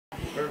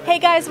Hey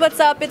guys,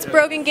 what's up? It's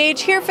Brogyn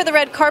Gage here for the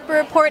Red Carpet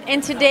Report,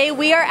 and today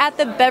we are at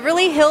the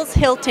Beverly Hills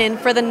Hilton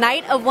for the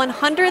Night of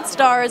 100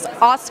 Stars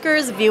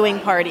Oscars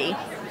viewing party.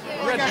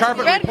 Red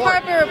Carpet Red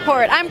Report. Carpet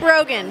Report. I'm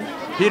Brogyn.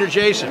 Peter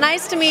Jason.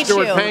 Nice to meet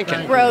Stuart you.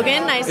 Pankin.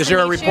 Brogyn, nice to meet you. Is there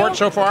a report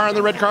so far on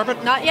the red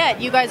carpet? Not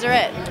yet. You guys are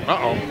it.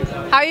 Uh-oh.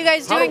 How are you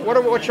guys doing?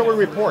 What shall we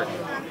report?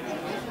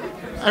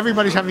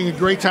 Everybody's having a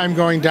great time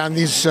going down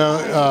these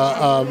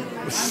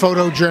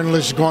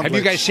photojournalist gauntlets. Have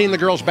you guys seen the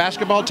girls'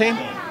 basketball team?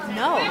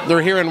 No.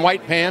 They're here in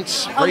white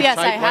pants. Oh yes,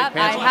 tight I have. white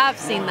pants. I have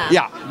seen that.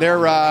 Yeah,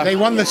 They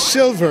won the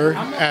silver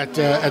at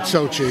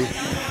Sochi.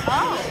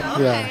 Oh,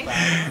 okay.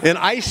 Yeah. in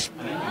ice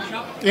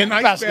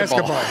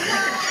Basketball.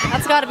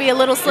 That's got to be a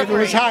little If it slippery.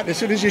 was hot, as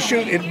soon as you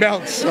shoot, it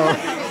melts. So.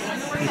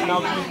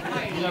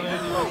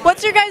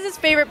 What's your guys'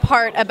 favorite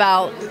part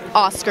about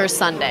Oscar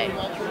Sunday?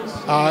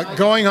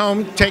 Going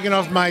home, taking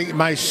off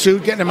my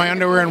suit, getting in my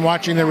underwear, and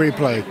watching the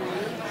replay.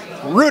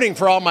 Rooting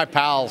for all my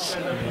pals,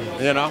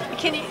 you know.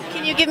 Can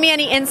you give me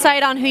any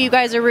insight on who you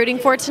guys are rooting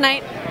for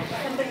tonight?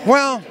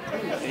 Well,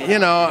 you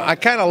know, I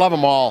kind of love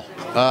them all.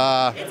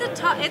 It's a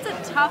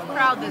tough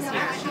crowd this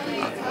year.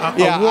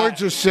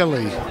 Awards are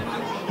silly.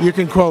 You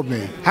can quote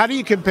me. How do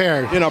you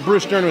compare? You know,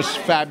 Bruce Stern was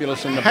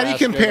fabulous in the How do you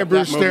compare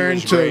Bruce Stern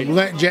to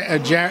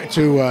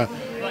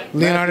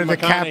Leonardo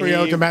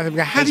DiCaprio to Matthew?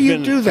 How do you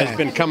do that? He's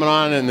been coming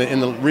on in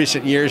the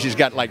recent years. He's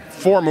got like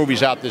 4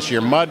 movies out this year.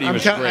 Mud, he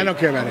was great. I don't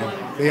care about him.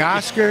 The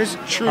Oscars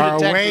are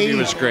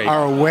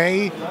a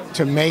way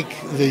to make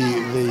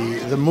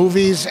the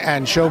movies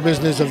and show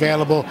business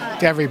available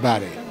to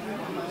everybody.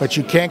 But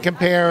you can't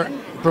compare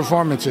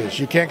performances.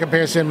 You can't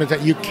compare cinema.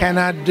 You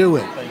cannot do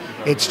it.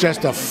 It's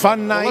just a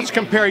fun night. Well, let's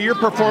compare your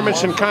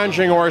performance in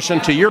Conjuring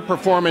Orson to your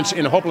performance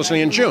in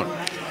Hopelessly in June.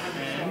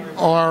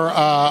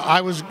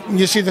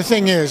 You see, the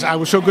thing is, I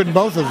was so good in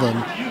both of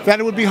them that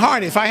it would be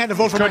hard if I had to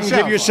vote for myself.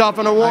 Couldn't give yourself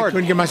an award. I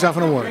couldn't give myself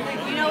an award.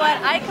 You know what?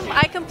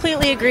 I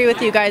completely agree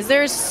with you guys.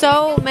 There's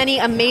so many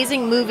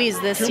amazing movies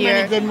this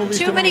year.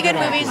 Too many good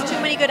movies, too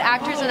many good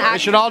actors and actors. They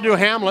should all do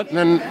Hamlet, and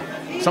then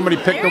somebody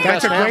pick the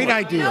best. That's a great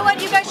idea. You know what?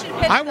 You guys should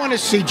pitch I want to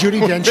see Judi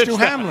Dench do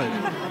Hamlet.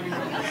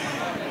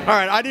 All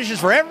right, auditions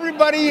for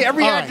everybody,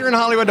 every actor in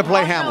Hollywood to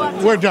play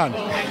Hamlet. We're done.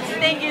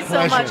 Thank you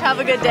so much. Have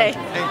a good day.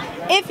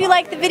 If you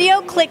like the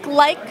video, click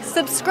like,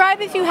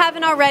 subscribe if you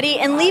haven't already,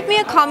 and leave me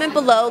a comment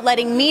below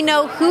letting me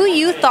know who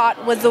you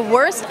thought was the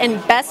worst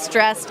and best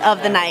dressed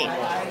of the night.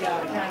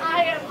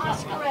 I am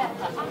Oscarette.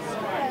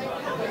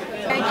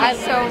 Thank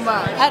you so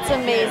much. That's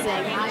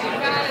amazing.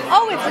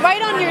 Oh, it's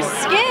right on your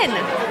skin.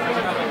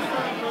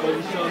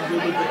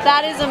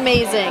 That is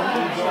amazing.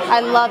 I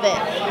love it.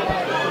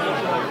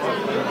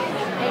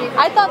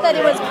 I thought that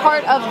it was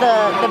part of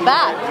the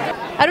back.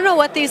 I don't know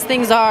what these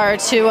things are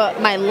to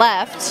my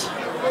left.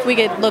 We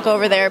could look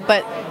over there,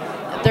 but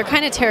they're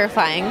kind of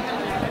terrifying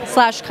 /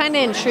 kind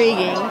of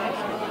intriguing.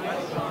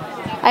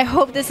 I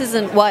hope this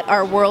isn't what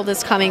our world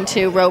is coming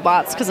to,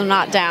 robots, because I'm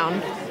not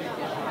down.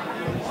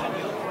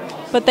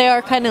 But they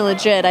are kind of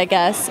legit, I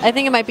guess. I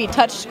think it might be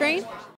touchscreen.